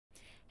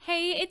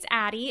Hey, it's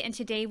Addie, and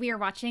today we are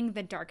watching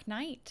The Dark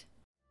Knight.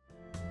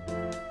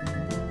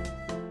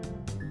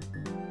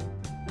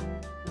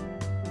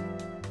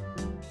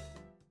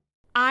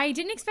 I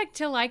didn't expect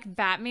to like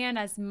Batman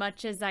as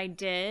much as I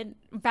did,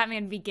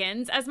 Batman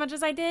Begins as much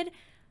as I did,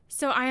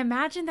 so I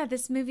imagine that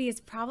this movie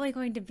is probably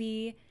going to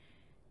be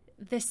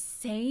the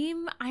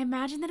same. I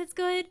imagine that it's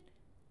good.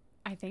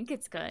 I think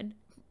it's good.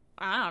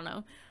 I don't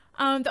know.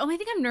 The only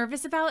thing I'm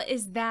nervous about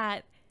is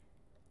that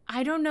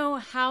I don't know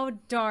how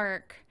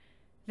dark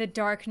The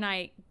Dark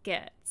Knight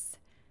gets.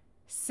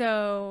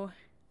 So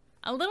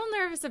a little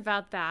nervous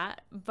about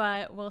that,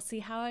 but we'll see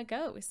how it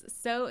goes.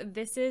 So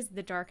this is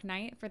The Dark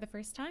Knight for the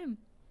first time.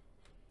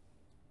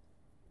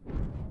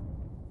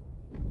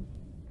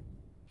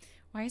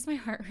 Why is my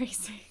heart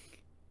racing?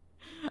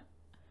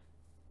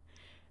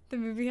 The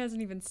movie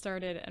hasn't even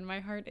started and my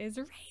heart is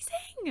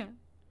racing.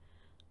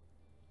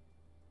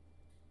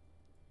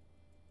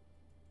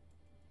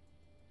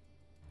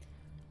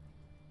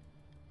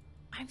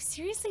 I'm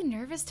seriously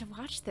nervous to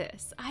watch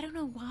this. I don't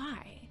know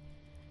why.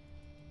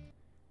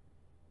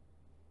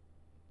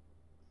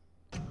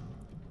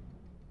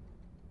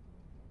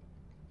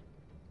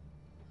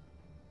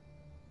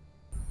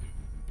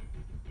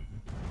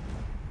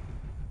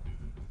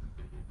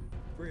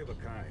 Three of a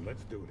kind.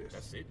 Let's do this.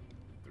 That's it?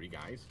 3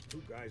 guys?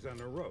 2 guys on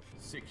the roof.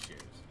 6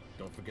 shares.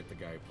 Don't forget the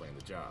guy playing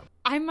the job.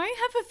 I might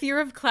have a fear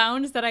of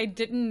clowns that I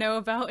didn't know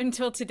about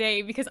until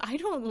today because I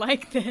don't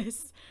like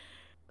this.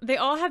 They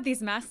all have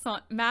these masks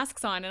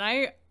on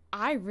and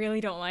I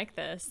really don't like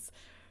this.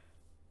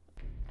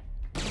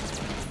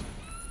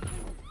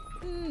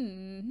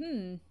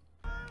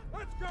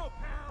 Let's go,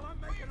 pal.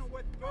 I'm making a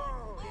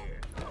withdrawal here.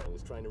 I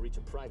was trying to reach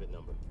a private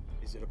number.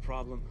 Is it a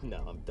problem?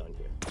 No, I'm done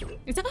here.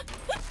 It's a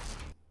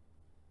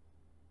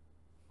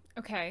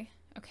Okay.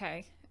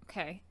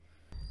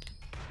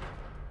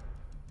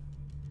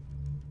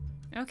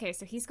 Okay,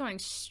 so he's going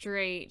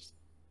straight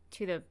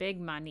to the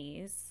big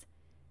monies.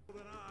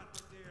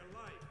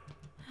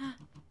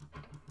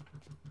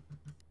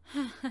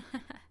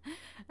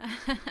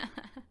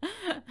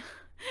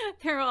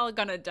 They're all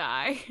gonna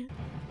die. You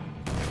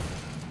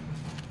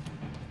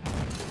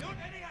have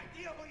any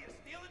idea who you're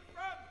stealing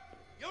from?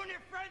 You and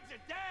your friends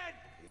are dead!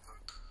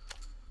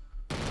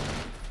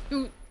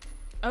 Ooh.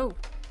 Oh.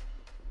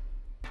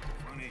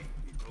 Funny,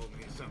 you told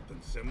me something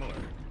similar.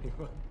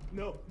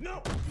 No.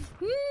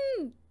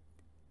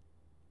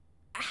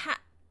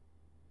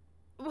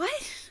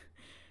 What?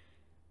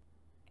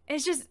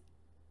 It's just...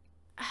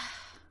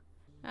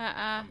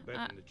 I'm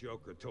betting the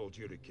Joker told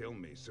you to kill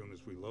me as soon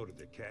as we loaded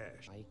the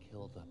cash. I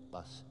killed a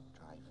bus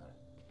driver.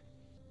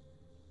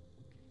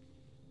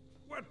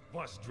 What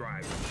bus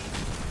driver?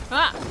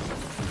 Ah!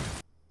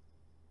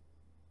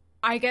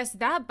 I guess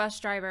that bus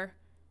driver.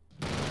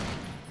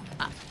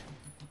 Oh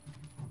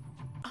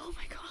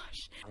my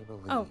gosh. I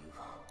believe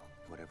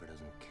whatever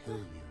doesn't kill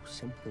you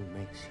simply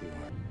makes you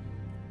a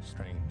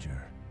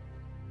stranger.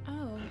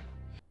 Oh.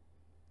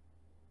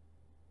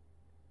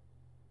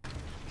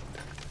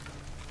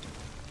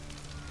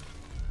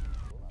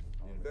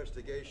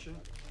 Investigation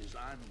is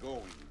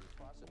ongoing.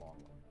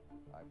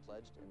 I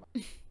pledged in my...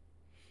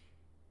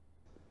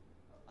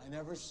 I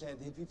never said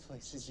there'd be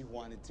places you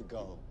wanted to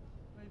go.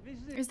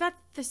 Is that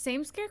the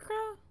same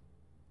scarecrow?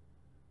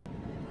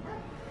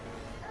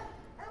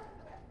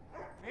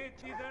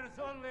 Pity there's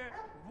only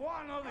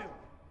one of you!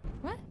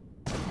 What?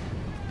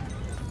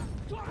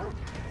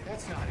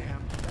 That's not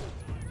him.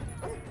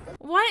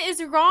 What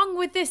is wrong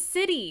with this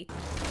city?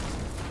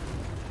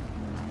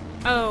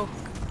 Oh,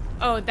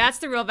 that's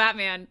the real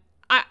Batman.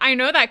 I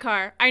know that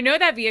car. I know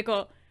that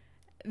vehicle.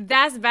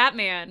 That's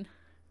Batman.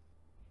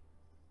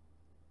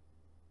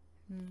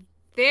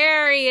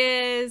 There he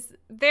is.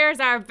 There's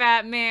our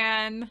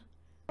Batman.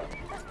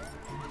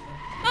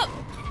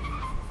 Oh!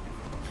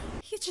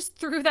 He just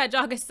threw that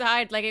dog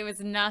aside like it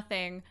was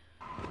nothing.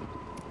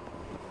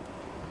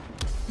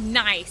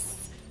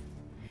 Nice.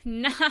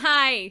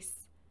 Nice.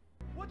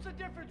 What's the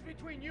difference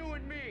between you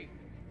and me?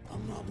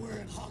 I'm not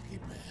wearing hockey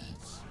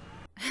pads.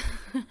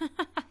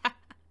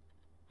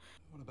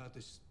 What about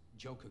this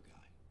Joker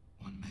guy?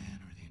 One man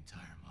or the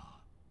entire mob?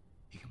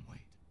 He can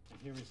wait.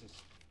 And here is as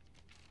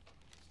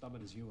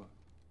stubborn as you are.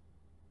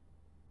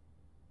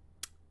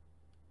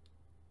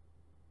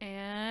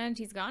 And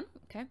he's gone.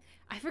 Okay.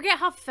 I forget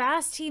how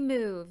fast he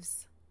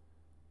moves.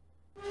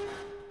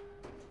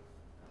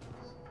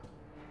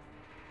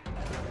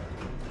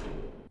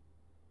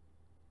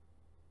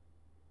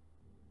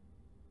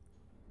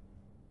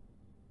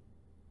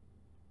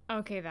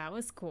 Okay, that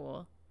was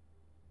cool.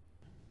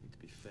 Need to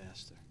be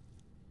faster.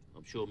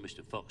 I'm sure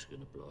Mr. Fox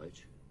can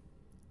oblige.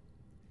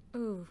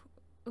 Ooh.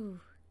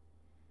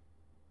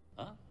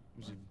 Huh?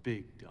 He's a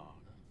big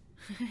dog.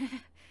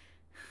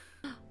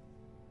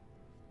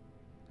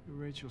 Who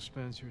Rachel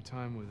spends her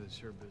time with is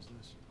her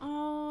business.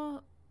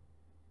 Oh.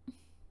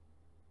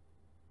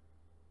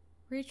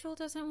 Rachel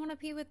doesn't want to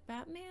be with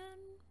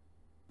Batman?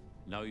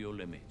 Know your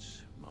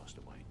limits,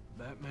 Master Wayne.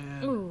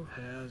 Batman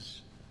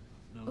has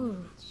no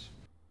limits.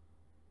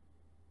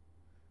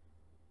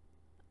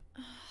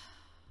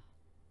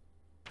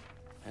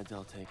 Heads,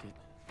 I'll take it.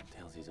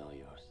 Tailsy's all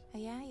yours. Oh,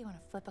 yeah? You want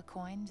to flip a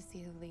coin to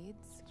see who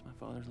leads? It's my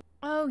father's.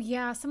 Oh,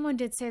 yeah. Someone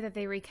did say that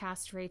they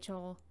recast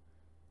Rachel.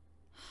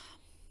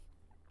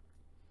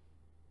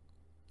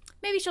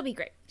 Maybe she'll be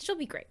great. She'll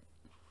be great.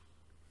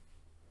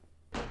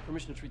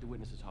 Permission to treat the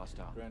witness as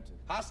hostile. Granted.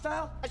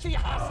 Hostile? I see you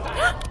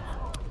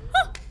hostile.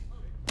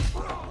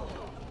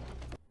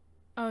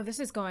 Oh, this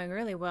is going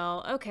really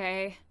well.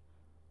 Okay.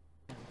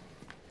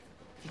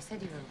 You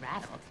said you were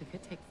rattled. We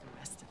could take the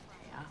rest of the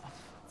day off.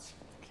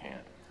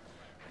 Can't.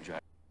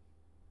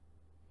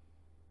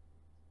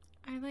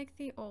 I like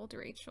the old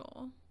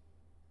Rachel.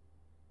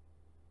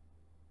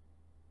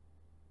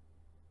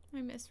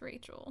 I miss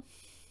Rachel.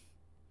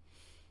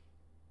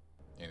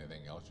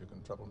 Anything else you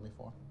can trouble me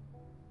for?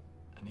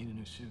 I need a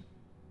new suit.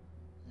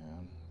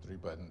 Yeah, 3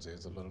 buttons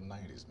is a little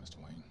 90s, Mr.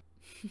 Wayne.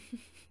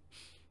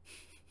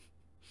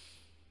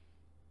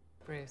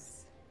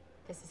 Bruce,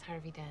 this is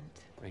Harvey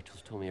Dent.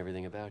 Rachel's told me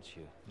everything about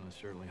you. I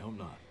certainly hope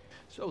not.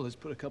 So let's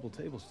put a couple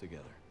tables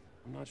together.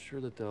 I'm not sure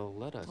that they'll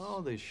let us.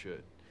 Oh, they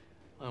should.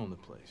 I own the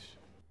place.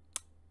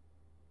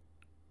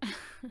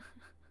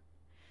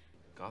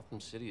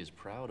 Gotham City is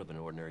proud of an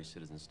ordinary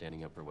citizen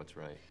standing up for what's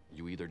right.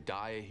 You either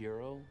die a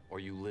hero, or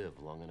you live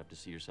long enough to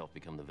see yourself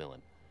become the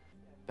villain.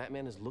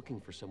 Batman is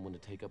looking for someone to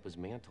take up his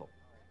mantle.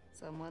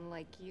 Someone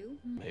like you?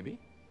 Maybe.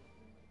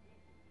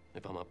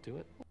 If I'm up to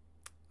it.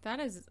 That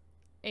is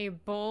a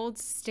bold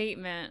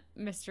statement,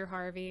 Mr.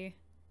 Harvey.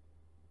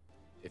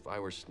 If I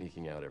were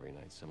sneaking out every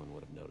night, someone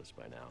would have noticed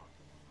by now.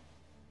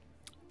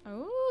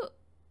 Oh.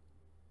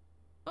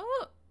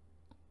 Oh.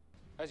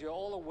 As you're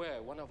all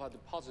aware, one of our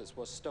deposits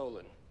was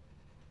stolen.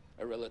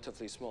 A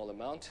relatively small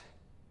amount,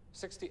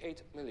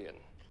 68 million.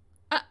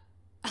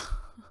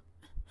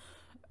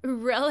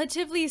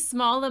 Relatively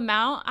small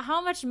amount?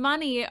 How much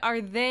money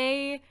are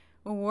they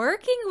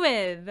working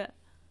with?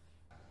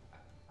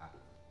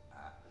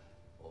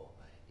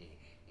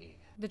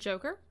 The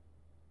Joker?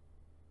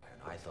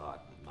 And I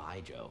thought my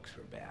jokes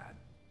were bad.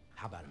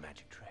 How about a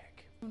magic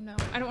trick? Oh no,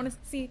 I don't want to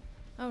see.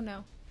 Oh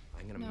no.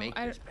 I'm gonna make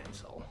this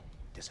pencil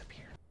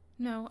disappear.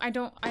 No, I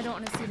don't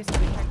want to see this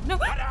magic trick. No.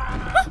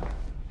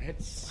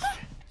 It's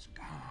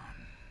gone.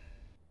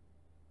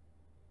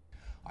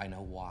 I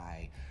know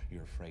why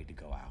you're afraid to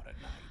go out at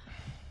night.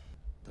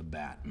 The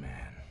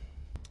Batman.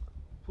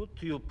 What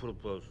do you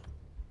propose?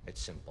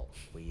 It's simple.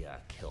 We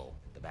kill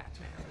the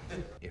Batman.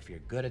 If you're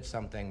good at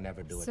something,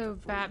 never do it So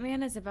for free.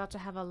 Batman is about to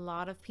have a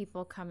lot of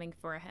people coming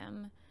for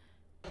him.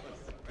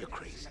 You're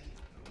crazy.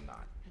 I'm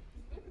not.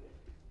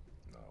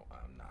 No,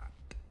 I'm not.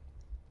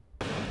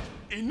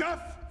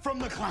 Enough from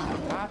the clown!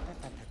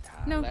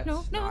 No,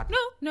 no, no,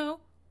 no, no.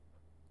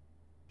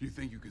 You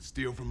think you could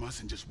steal from us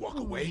and just walk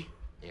away?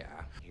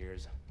 Yeah,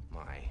 here's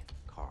my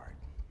card.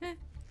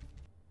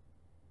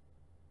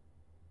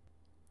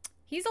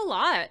 He's a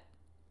lot.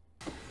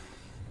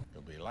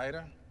 You'll be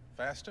lighter,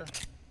 faster,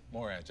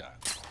 more agile.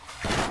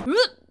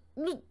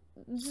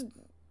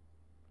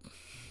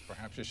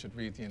 Perhaps you should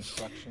read the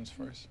instructions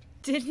first.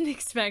 Didn't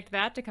expect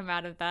that to come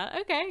out of that.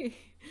 Okay.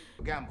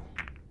 Gamble.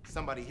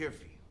 Somebody here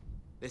for you.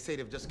 They say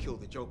they've just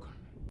killed the Joker.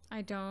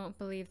 I don't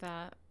believe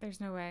that. There's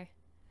no way.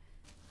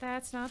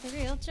 That's not the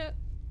real Joker.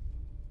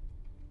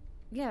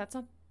 Yeah, that's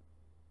not...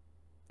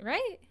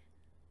 Right?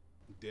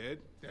 Dead?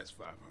 That's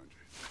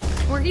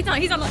 500. Or he's not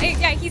dead.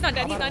 Yeah, he's not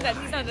dead. He's not dead.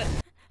 He's not dead.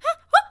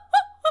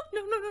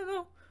 No, no, no,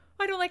 no.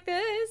 I don't like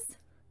this.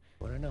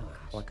 Wanna know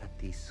how I got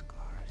these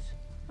scars?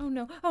 Oh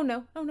no. Oh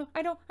no. Oh no.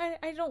 I don't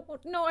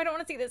want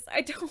to see this.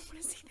 I don't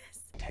want to see this.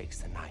 Takes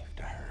the knife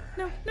to her.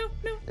 No, no,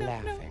 no, no,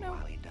 Laughing no, no.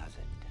 while he does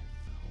it.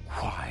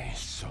 Why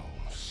so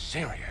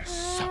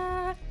serious?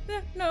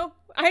 No.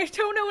 I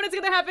don't know when it's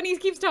gonna happen. He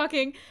keeps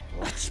talking.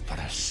 Let's put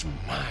a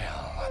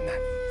smile on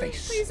that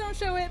face. Please don't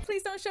show it.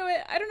 Please don't show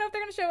it. I don't know if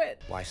they're gonna show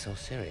it. Why so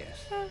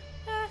serious?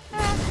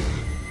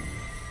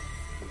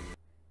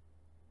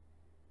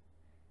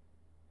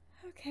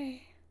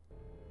 Okay.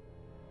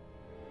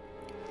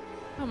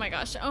 Oh my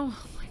gosh. Oh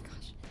my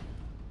gosh.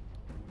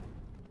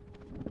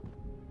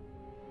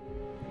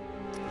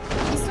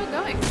 He's still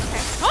going.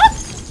 Okay. Oh!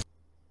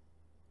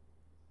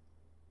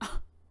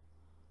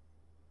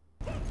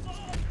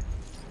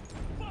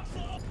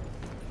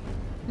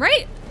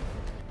 Right?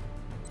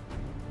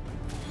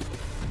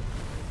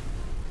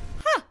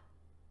 Huh.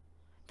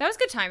 That was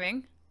good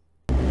timing.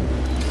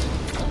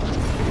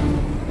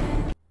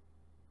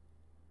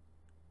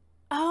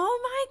 Oh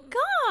my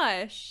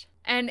gosh.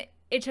 And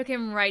it took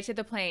him right to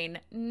the plane.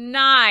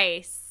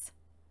 Nice.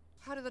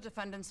 How do the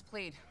defendants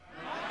plead?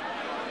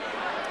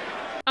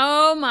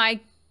 Oh my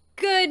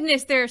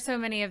goodness, there are so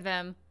many of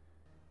them.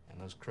 And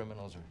those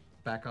criminals are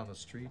back on the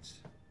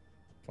streets,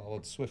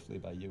 followed swiftly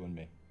by you and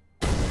me.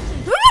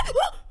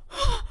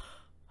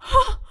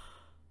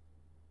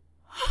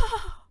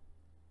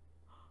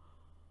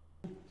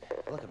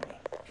 Look at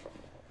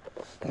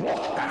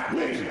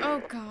me.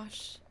 Oh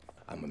gosh.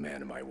 I'm a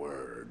man of my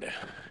word.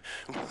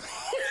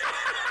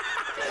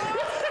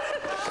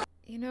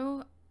 You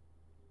know,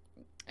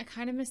 I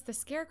kind of miss the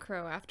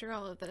Scarecrow after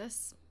all of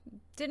this.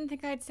 Didn't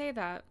think I'd say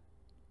that.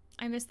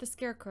 I miss the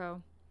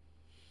Scarecrow.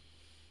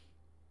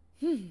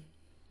 Any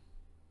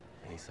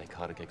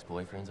psychotic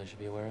ex-boyfriends I should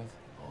be aware of?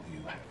 Oh,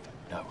 you have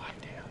no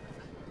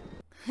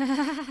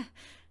idea.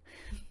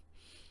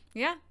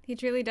 Yeah, he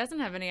truly doesn't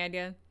have any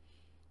idea.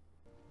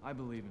 I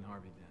believe in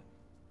Harvey Dent.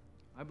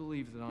 I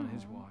believe that on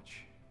his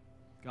watch,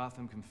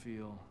 Gotham can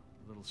feel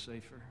a little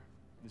safer.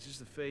 This is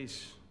the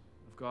face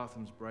of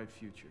Gotham's bright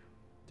future.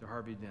 To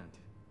Harvey Dent.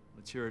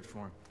 Let's hear it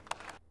for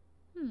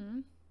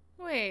him.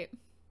 Wait.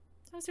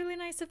 That was really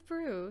nice of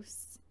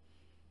Bruce.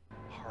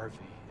 Harvey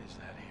is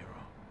that hero.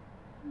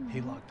 He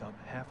locked up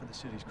half of the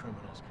city's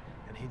criminals,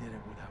 and he did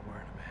it without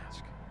wearing a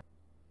mask.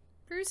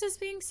 Bruce is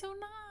being so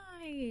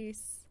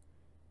nice.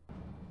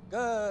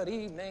 Good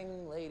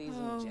evening, ladies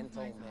and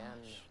gentlemen.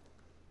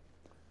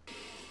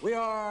 We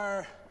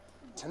are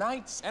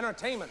tonight's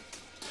entertainment.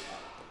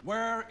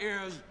 Where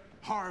is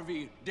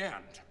Harvey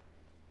Dent?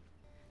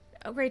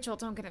 Oh, Rachel,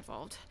 don't get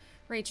involved.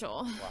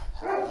 Rachel.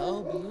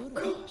 Hello,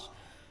 beautiful.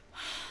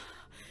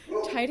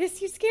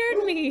 Titus, you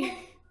scared me.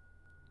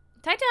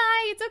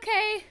 Ty-Ty, it's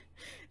okay.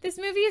 This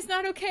movie is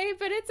not okay,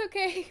 but it's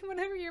okay.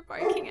 Whatever you're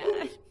barking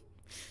at.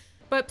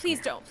 But please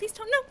don't. Please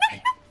don't. No, no,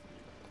 no.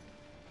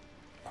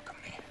 Look at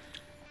me.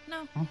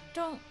 No,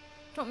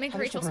 don't make I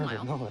Rachel just want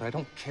smile. you to know that I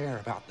don't care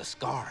about the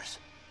scars.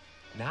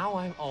 Now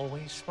I'm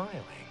always smiling.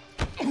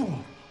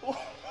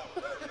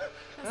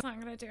 That's not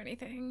gonna do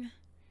anything.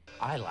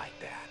 I like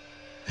that.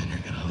 Then you're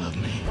gonna love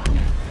me.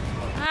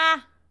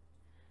 Ah.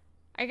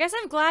 I guess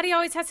I'm glad he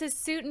always has his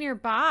suit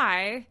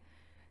nearby.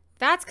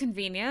 That's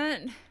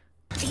convenient.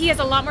 He has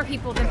a lot more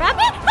people than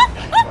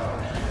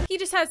Batman. He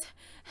just has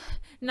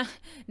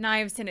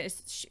knives in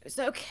his shoes.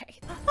 Okay.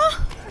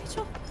 Oh,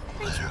 Rachel.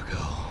 Let her go.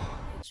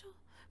 Rachel.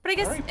 But I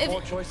guess Very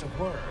poor choice of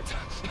words.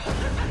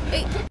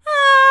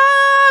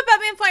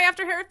 Batman, fly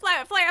after her.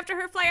 Fly after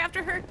her. Fly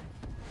after her.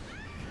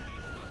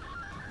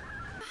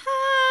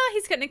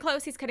 He's cutting it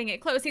close. He's cutting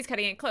it close. He's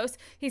cutting it close.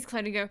 He's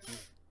cutting it.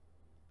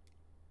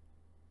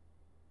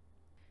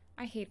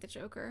 I hate the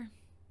Joker.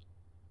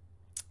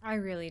 I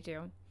really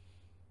do.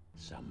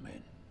 Some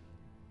men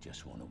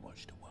just want to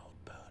watch the world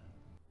burn.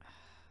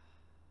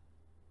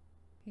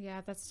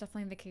 Yeah, that's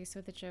definitely the case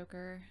with the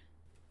Joker.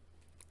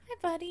 Hi,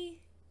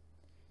 buddy.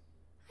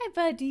 Hi,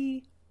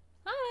 buddy.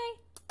 Hi.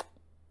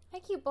 Hi,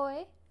 cute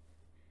boy.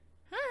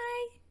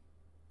 Hi.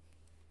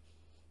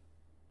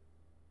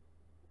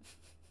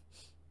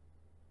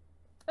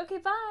 Okay,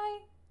 bye.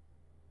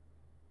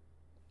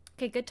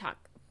 Okay, good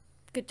talk.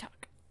 Good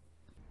talk.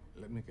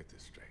 Let me get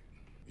this straight.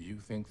 You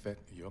think that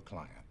your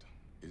client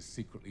is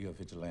secretly a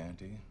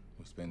vigilante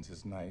who spends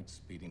his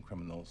nights beating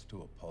criminals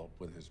to a pulp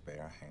with his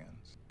bare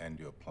hands, and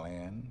your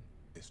plan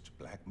is to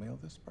blackmail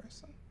this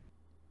person?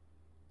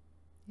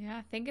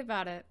 Yeah, think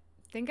about it.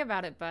 Think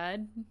about it,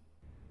 bud.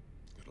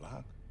 Good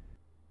luck.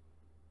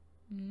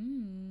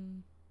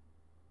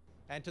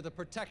 And to the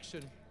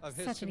protection of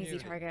his Such an community.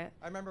 easy target.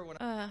 I remember when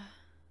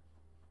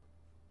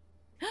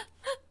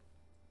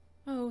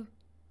Oh.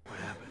 What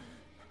happened?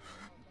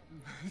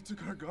 They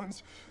took our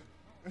guns,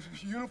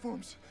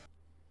 uniforms.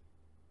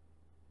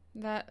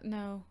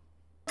 No.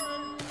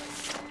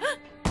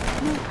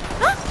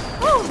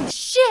 Holy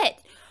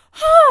shit!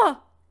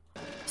 Oh!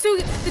 So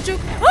the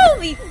Joker.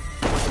 Holy!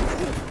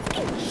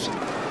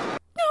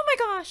 Oh my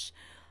gosh!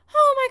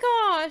 Oh my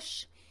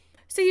gosh!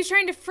 So he's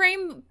trying to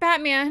frame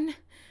Batman.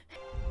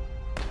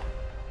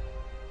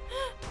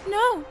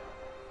 No!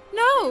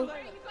 No!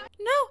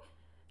 No!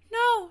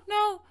 No!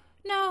 No!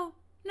 No!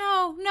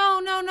 No!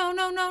 No! No! No!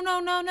 No! No! No!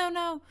 No! No! No!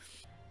 No.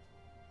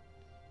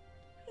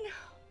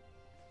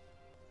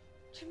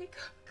 Jimmy,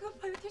 go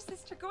play with your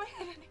sister. Go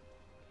ahead, honey.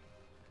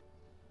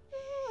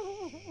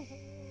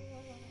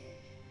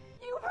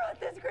 You brought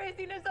this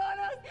craziness on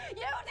us. You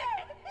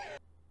did.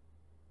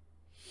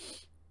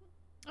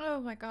 Oh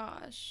my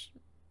gosh.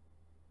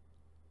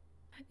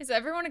 Is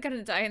everyone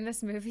gonna die in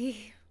this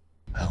movie?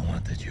 I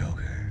want the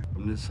Joker.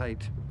 From this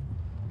height,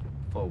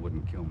 Fall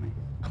wouldn't kill me.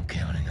 I'm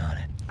counting on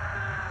it.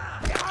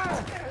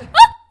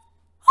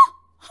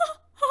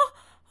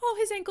 Oh,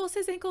 his ankles,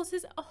 his ankles,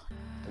 his. Oh.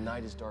 The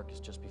night is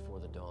darkest just before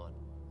the dawn.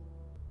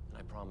 And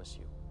I promise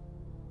you,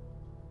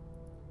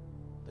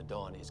 the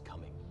dawn is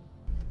coming.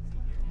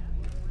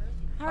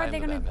 How are they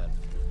gonna?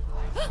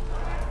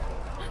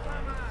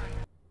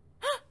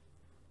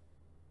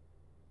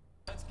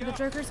 The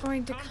Joker's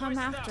going to come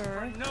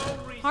after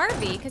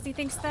Harvey because he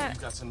thinks that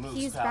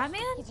he's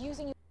Batman? He's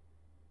using.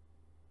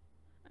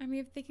 I mean,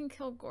 if they can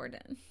kill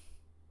Gordon,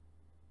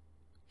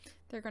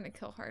 they're gonna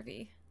kill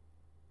Harvey.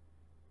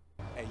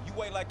 Hey, you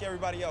wait like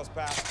everybody else,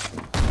 pal.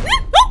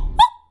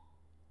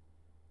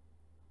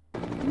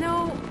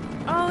 No.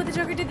 Oh, the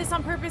Joker did this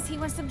on purpose. He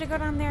wants them to go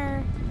down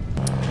there.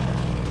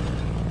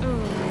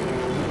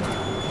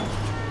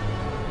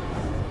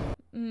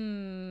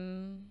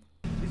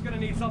 He's gonna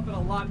need something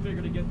a lot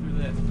bigger to get through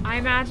this. I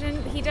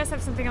imagine he does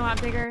have something a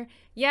lot bigger.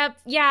 Yep.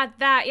 Yeah,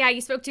 that. Yeah, you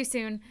spoke too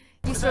soon.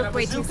 You spoke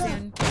way too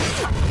soon.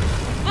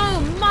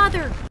 Oh,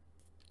 mother.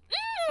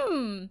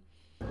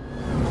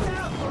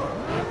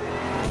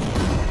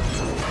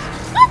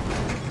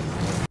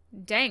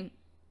 Dang.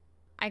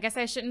 I guess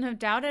I shouldn't have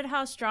doubted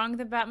how strong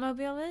the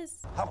Batmobile is.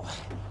 Oh,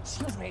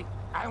 excuse me.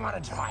 I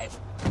want to drive.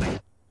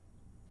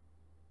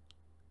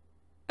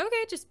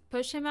 Okay, just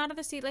push him out of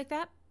the seat like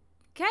that.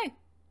 Okay.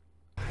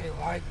 I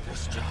like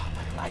this job.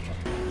 I like it.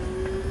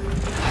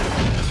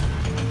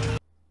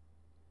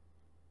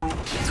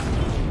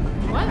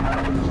 What?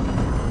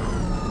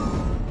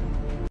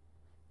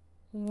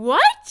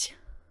 What?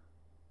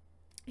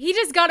 He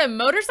just got a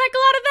motorcycle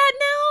out of that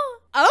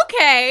now?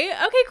 Okay.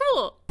 Okay,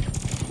 cool.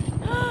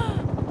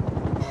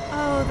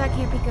 Oh, that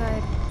can't be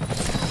good.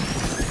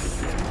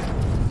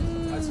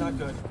 That's not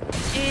good.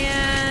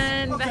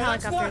 And the Okay,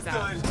 helicopter's that's not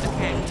out. good.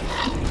 Okay.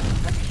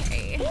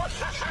 Okay.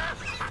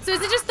 So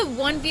is it just the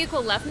one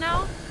vehicle left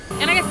now?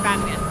 And I guess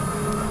Batman.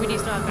 We do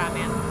still have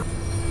Batman.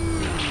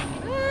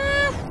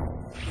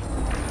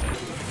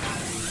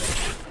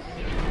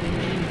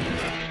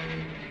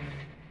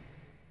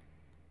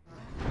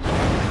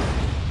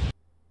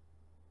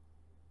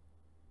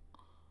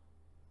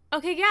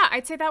 Okay, yeah,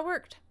 I'd say that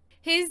worked.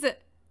 His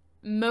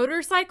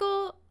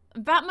motorcycle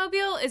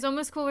Batmobile is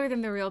almost cooler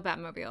than the real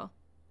Batmobile.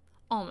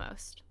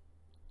 Almost.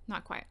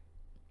 Not quite.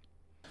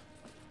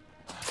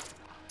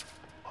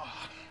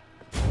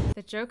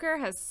 The Joker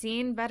has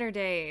seen better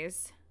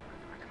days.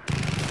 Ugh.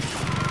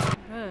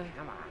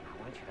 Come on,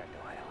 I want you to do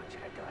it. I want you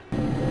to do it.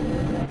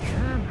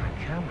 Come on,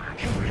 come on,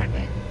 come on.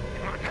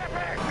 Come on, come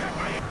back, come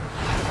on.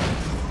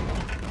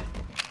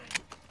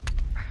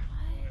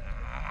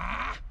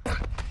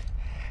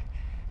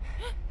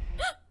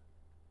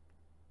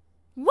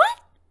 What?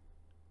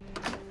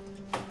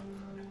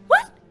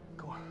 What?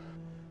 Go on.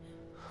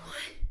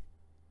 What?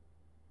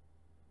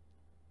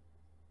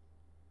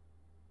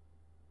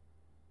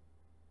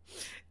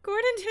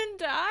 Gordon didn't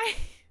die.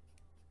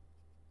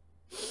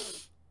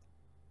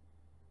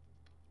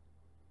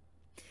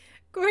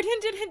 Gordon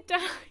didn't die.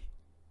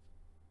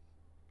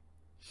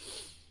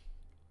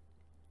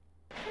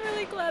 I'm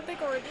really glad that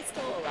Gordon is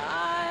still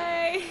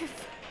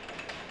alive.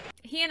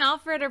 He and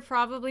Alfred are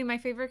probably my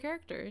favorite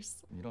characters.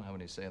 You don't have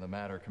any say in the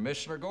matter,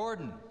 Commissioner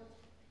Gordon.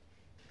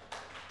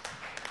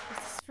 Is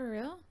this for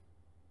real?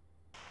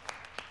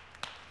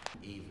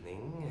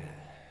 Evening,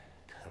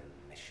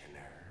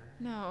 Commissioner.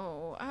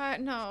 No,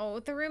 no.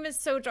 The room is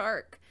so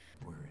dark.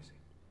 Where is he?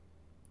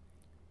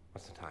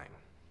 What's the time?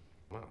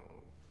 Well,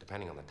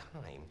 depending on the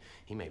time,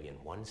 he may be in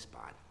one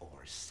spot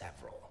or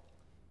several.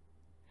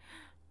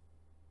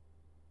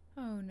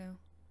 Oh no.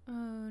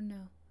 Oh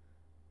no.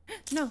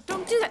 No,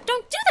 don't do that.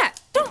 Don't do that.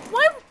 Don't.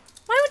 Why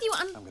would you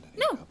I'm gonna need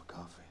no. a cup of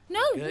coffee.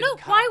 No, Good no.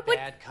 cop, Why would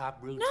bad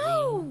cop routine?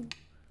 No.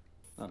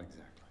 Not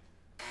exactly.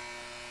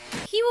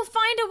 He will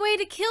find a way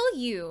to kill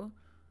you.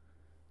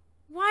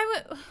 Why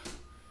would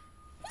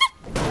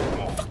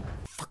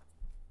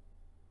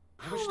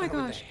Oh my With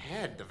gosh. the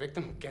head, the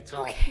victim gets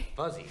all Okay.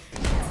 fuzzy.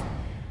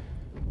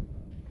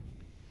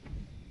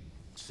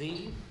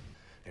 See?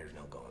 There's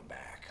no going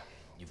back.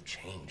 You've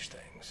changed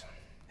things.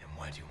 And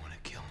why do you want to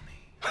kill me?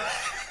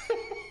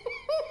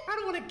 I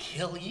don't want to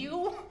kill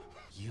you.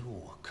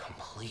 You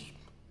complete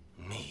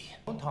me.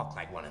 Don't talk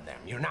like one of them.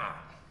 You're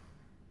not.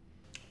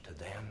 To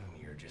them,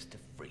 you're just a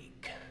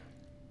freak.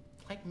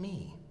 Like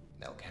me.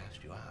 They'll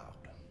cast you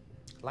out.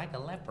 Like a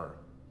leper.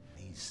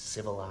 These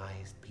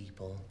civilized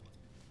people,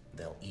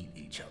 they'll eat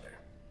each other.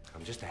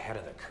 I'm just ahead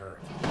of the curve.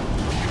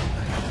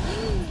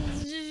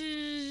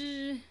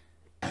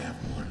 I have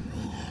one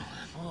rule.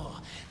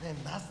 Oh, then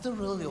that's the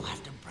rule you'll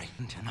have to break.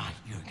 And tonight,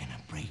 you're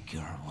gonna break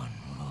your one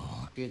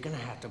rule. You're gonna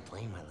have to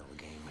play my little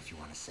game if you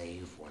want to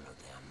save one of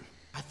them.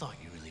 I thought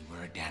you really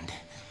were, Dent.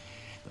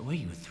 The way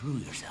you threw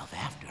yourself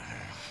after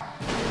her.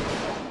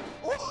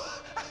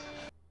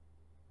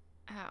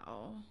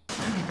 Ow.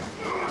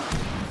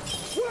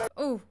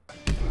 Oh.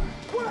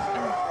 Where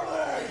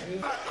are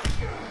they?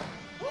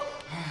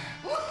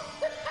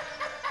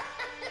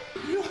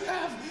 You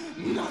have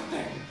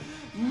nothing.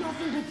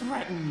 Nothing to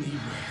threaten me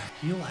with.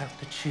 You'll have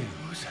to choose.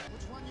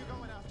 Which one you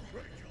going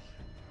after?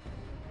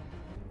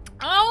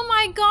 Oh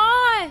my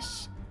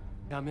gosh.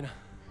 I'm in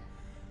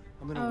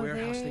a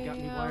warehouse. They got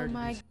me wired. Oh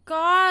my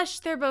gosh,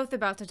 they're both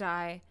about to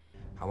die.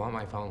 I want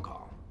my phone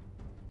call.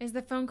 Is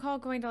the phone call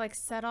going to like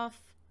set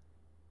off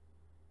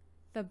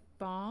the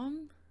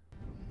bomb?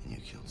 And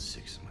you killed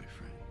 6 of my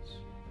friends.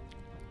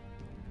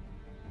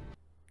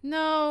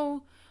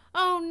 No.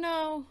 Oh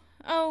no.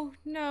 Oh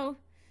no.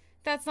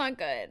 That's not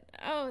good.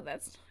 Oh,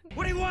 that's not good.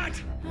 What do you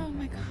want? Oh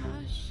my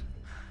gosh.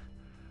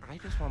 I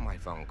just want my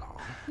phone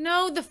call.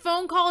 No, the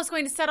phone call is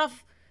going to set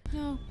off.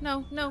 No,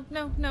 no, no,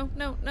 no, no,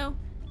 no, no.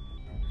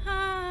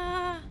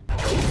 Ah.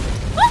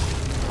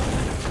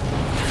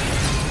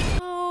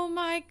 Oh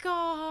my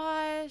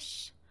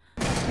gosh.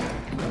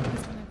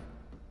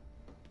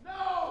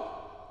 No!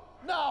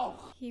 No!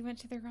 He went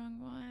to the wrong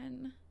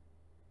one.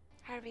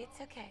 Harvey, it's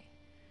okay.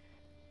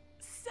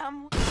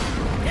 Some.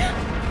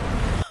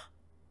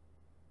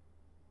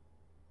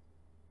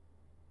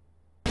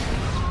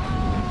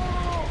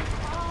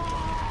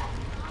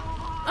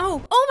 Oh,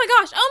 oh my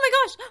gosh, oh my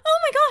gosh, oh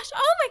my gosh,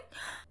 oh my.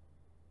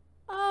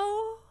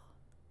 Oh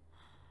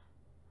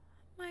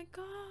my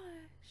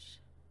gosh.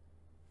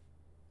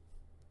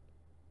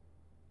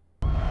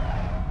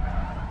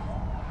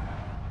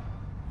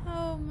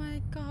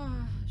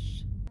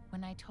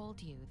 When I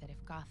told you that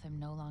if Gotham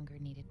no longer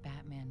needed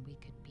Batman, we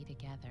could be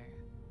together,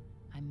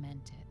 I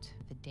meant it.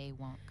 The day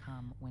won't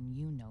come when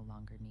you no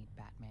longer need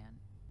Batman.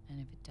 And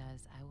if it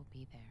does, I will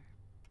be there.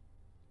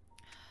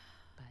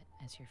 But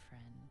as your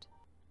friend.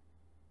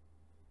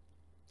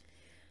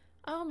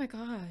 Oh my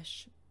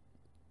gosh.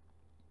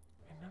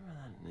 Remember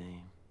that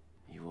name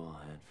you all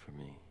had for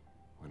me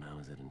when I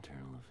was at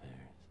Internal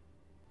Affairs?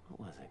 What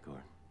was it,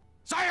 Gordon?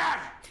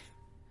 Sire!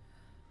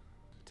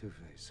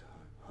 Two-Face,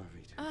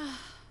 Harvey.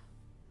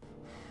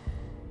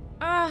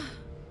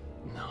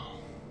 No.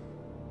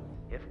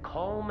 If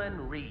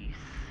Coleman Reese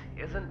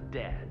isn't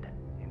dead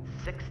in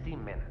 60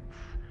 minutes,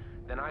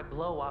 then I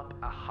blow up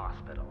a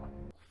hospital.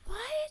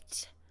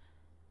 What?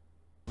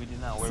 We do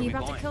not. Where Is are he we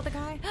about going? to kill the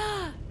guy?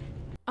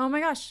 Oh my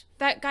gosh.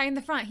 That guy in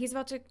the front. He's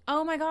about to.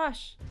 Oh my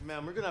gosh.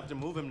 Man, we're gonna have to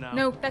move him now.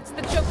 No, that's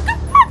the joke.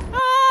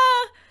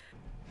 Ah!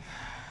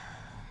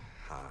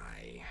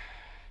 Hi.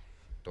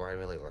 Do I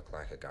really look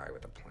like a guy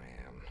with a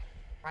plan?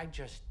 I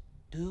just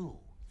do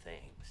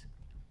things.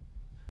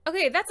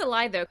 Okay, that's a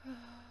lie though.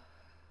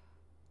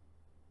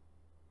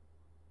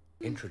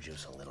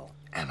 Introduce a little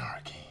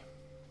anarchy.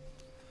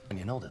 And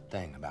you know the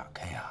thing about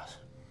chaos?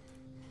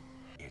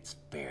 It's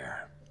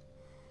fear.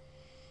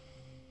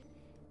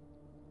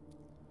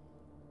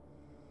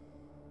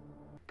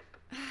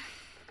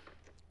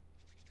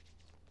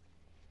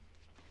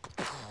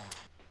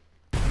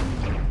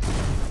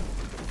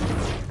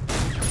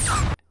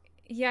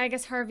 Yeah, I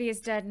guess Harvey is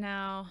dead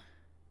now.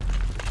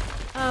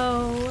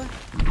 Oh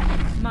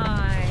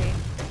my.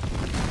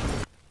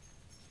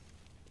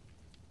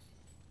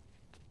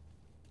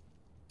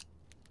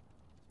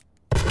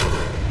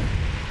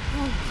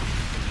 Oh.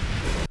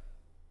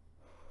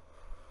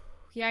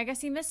 Yeah, I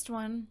guess he missed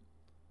one.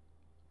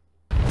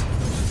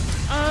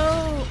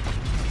 Oh.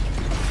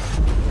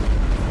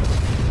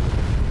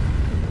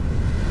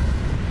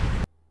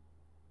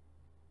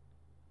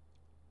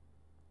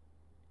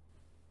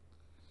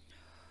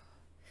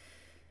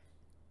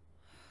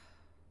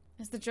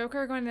 Is the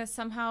Joker going to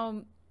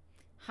somehow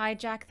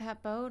hijack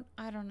that boat?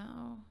 I don't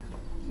know.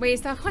 Wait,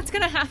 is that what's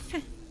gonna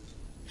happen?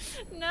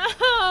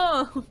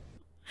 No!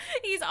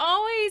 He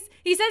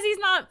says he's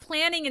not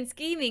planning and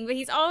scheming, but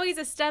he's always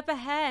a step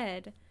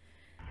ahead.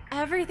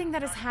 Everything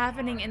that is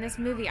happening in this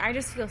movie, I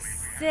just feel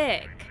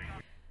sick.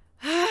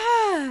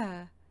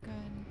 Good.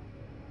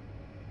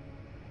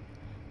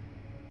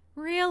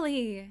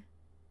 Really?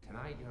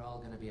 Tonight you're all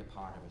gonna be a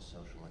part of a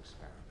social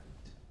experiment.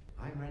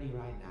 I'm ready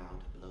right now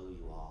to blow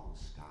you all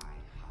sky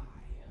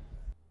high.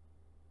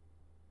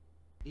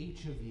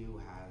 Each of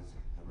you has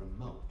a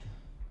remote.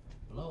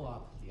 Blow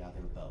up the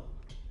other boat.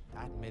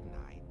 At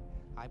midnight,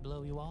 I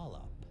blow you all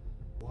up.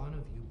 One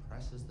of you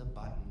presses the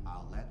button,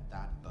 I'll let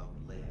that boat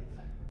live.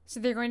 So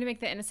they're going to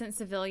make the innocent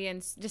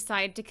civilians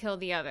decide to kill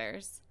the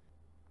others.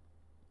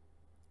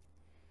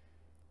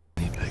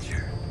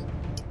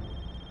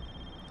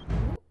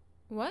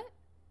 What?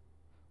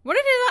 What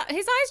did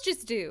his eyes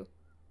just do?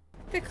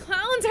 The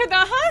clowns are the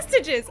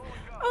hostages!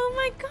 Oh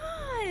my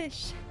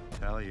gosh!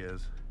 Tally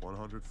is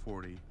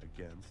 140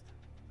 against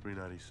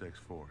 396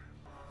 for.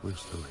 We're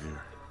still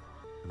here.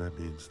 And that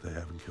means they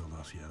haven't killed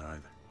us yet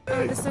either.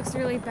 Oh, this looks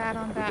really bad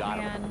on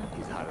Batman.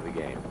 He's out of the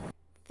game.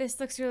 This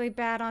looks really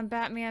bad on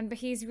Batman, but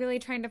he's really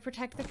trying to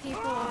protect the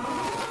people.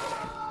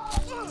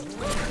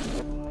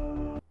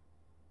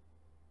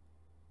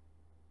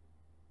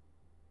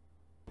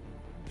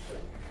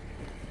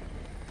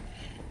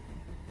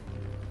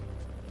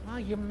 Oh,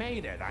 you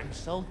made it. I'm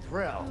so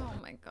thrilled. Oh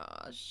my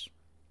gosh.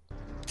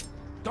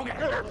 Don't get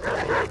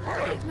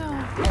No.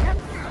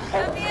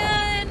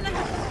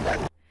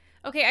 Batman!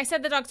 Okay, I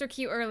said the dogs were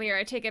cute earlier.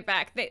 I take it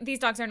back. These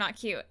dogs are not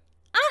cute.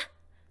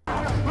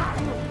 Batman!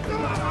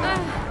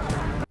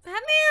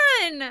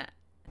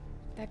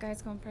 That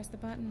guy's gonna press the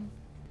button.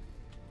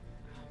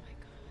 Oh my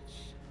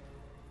gosh.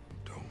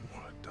 Don't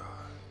want to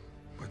die,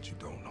 but you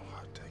don't know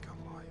how to take a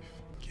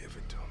life. Give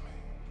it to me.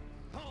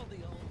 All the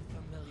old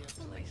familiar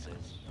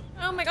places.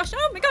 Oh my gosh,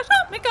 oh my gosh,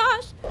 oh my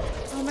gosh!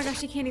 Oh my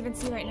gosh, you can't even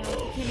see right now.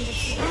 You can't even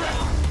see.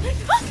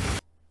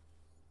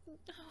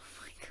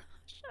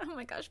 Oh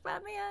my gosh,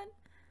 Batman.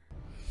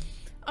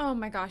 Oh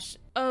my gosh.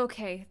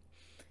 Okay.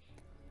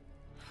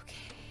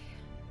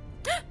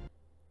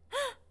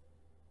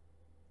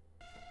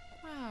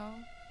 Wow.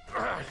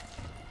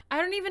 I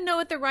don't even know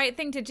what the right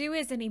thing to do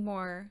is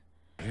anymore.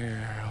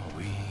 Here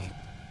we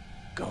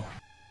go.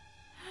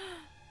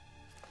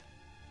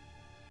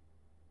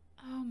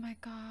 Oh my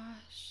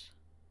gosh.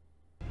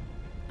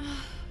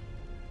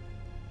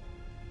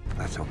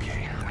 That's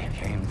okay. I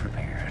came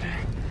prepared.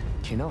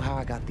 Do you know how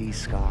I got these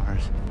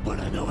scars? But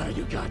I know how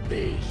you got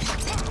these.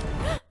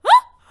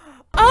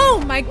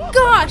 Oh my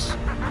gosh!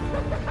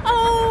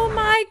 Oh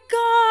my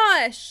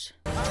gosh!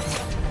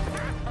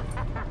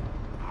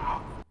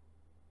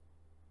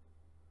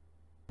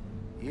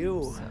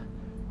 You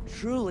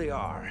truly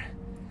are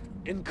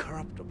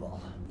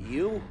incorruptible.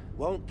 You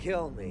won't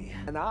kill me,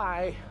 and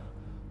I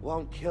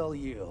won't kill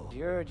you.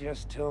 You're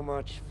just too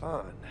much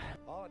fun.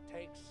 All it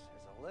takes is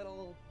a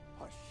little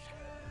push.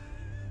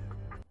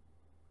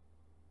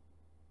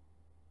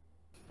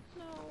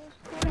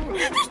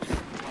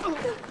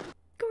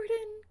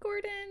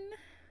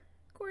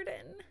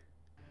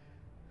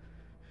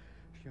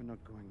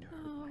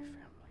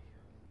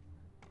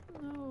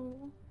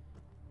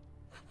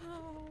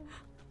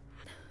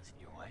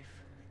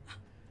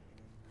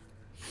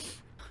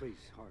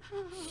 Please, Harvey.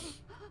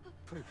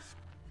 Please.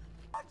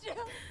 Jim,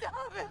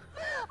 stop it!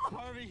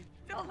 Harvey!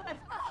 Don't let him.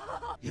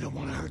 You don't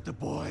want to hurt the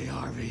boy,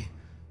 Harvey.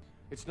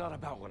 It's not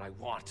about what I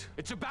want.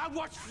 It's about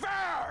what's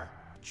fair!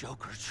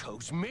 Joker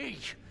chose me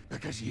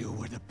because you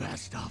were the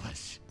best of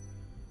us.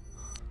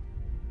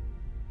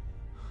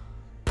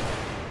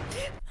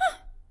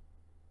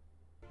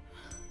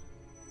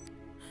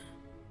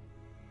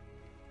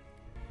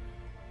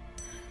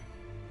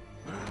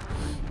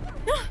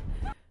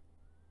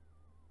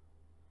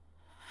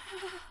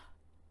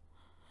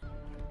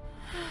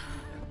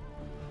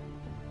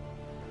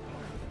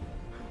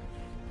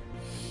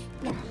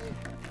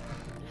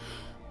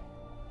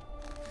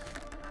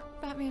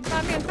 Batman,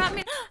 Batman,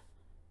 Batman!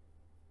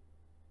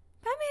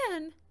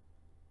 Batman!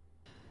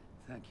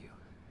 Thank you.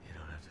 You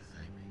don't have to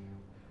thank me.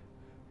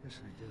 Yes,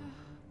 I do.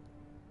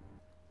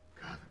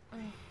 Gotham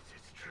needs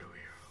its true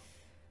hero.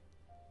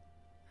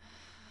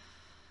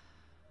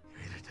 You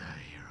either die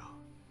a hero,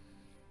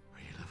 or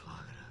you live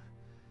long enough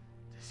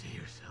to see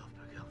yourself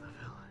become the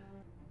villain.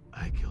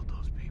 I killed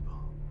those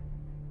people.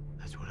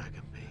 That's what I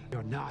can be.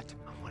 You're not.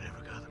 I'm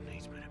whatever Gotham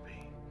needs me to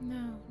be.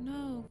 No,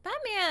 no.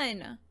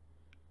 Batman!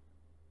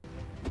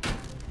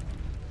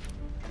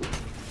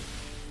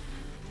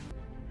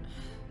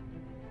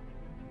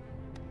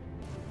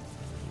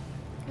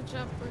 Good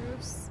job,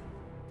 Bruce.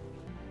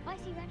 Why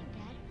is he running,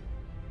 Dad?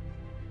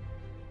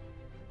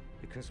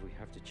 Because we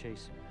have to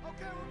chase him.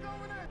 Okay, we're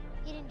going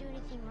in. He didn't do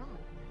anything wrong.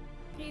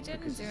 He didn't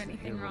Because do he's the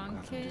anything hero wrong,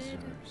 Gotham kid.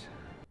 deserves.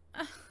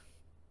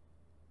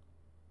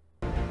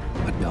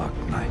 A dark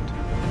night.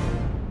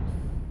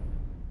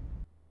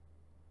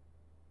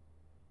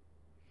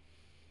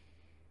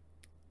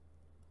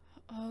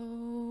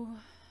 Oh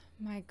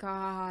my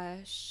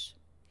gosh.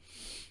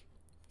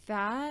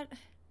 That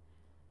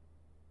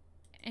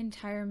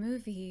entire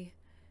movie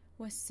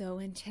was so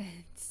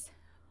intense.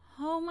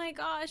 Oh my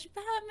gosh,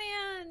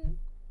 Batman!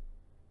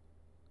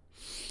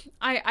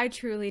 I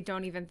truly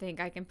don't even think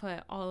I can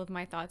put all of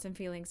my thoughts and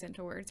feelings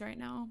into words right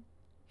now.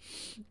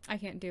 I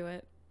can't do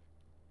it.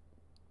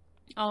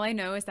 All I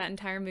know is that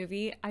entire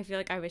movie, I feel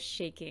like I was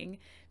shaking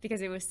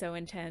because it was so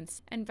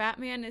intense. And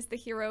Batman is the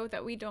hero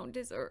that we don't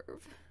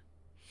deserve.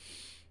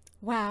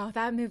 Wow,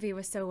 that movie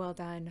was so well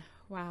done.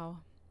 Wow.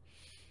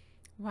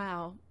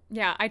 Wow.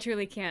 Yeah, I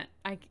truly can't.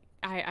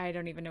 I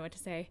don't even know what to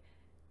say.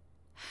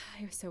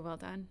 It was so well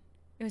done.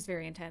 It was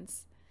very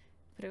intense,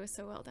 but it was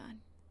so well done.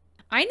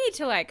 I need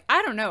to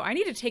I don't know. I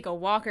need to take a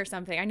walk or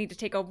something. I need to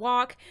take a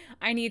walk.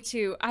 I need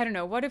to, I don't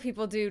know. What do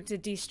people do to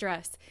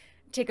de-stress?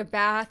 Take a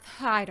bath?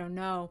 I don't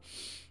know.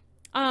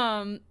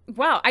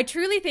 Wow. I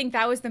truly think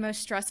that was the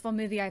most stressful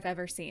movie I've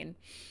ever seen.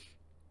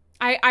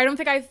 I don't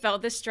think I've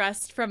felt this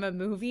stressed from a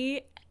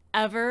movie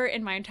ever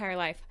in my entire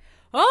life.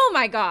 Oh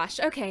my gosh.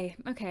 Okay.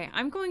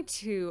 I'm going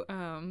to,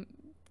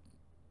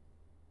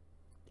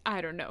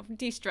 I don't know,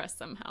 de-stress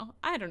somehow.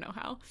 I don't know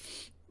how.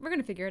 We're going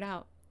to figure it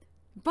out.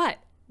 But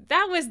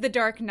that was The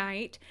Dark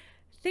Knight.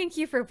 Thank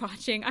you for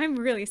watching. I'm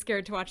really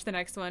scared to watch the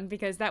next one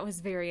because that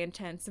was very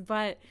intense,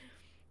 but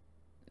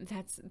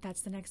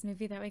that's the next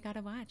movie that we got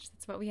to watch.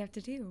 That's what we have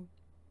to do.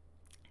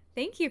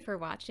 Thank you for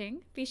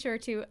watching. Be sure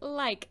to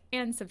like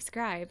and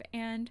subscribe,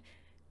 and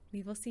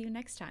we will see you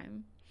next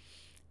time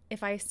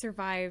if I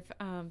survive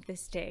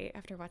this day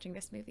after watching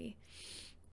this movie.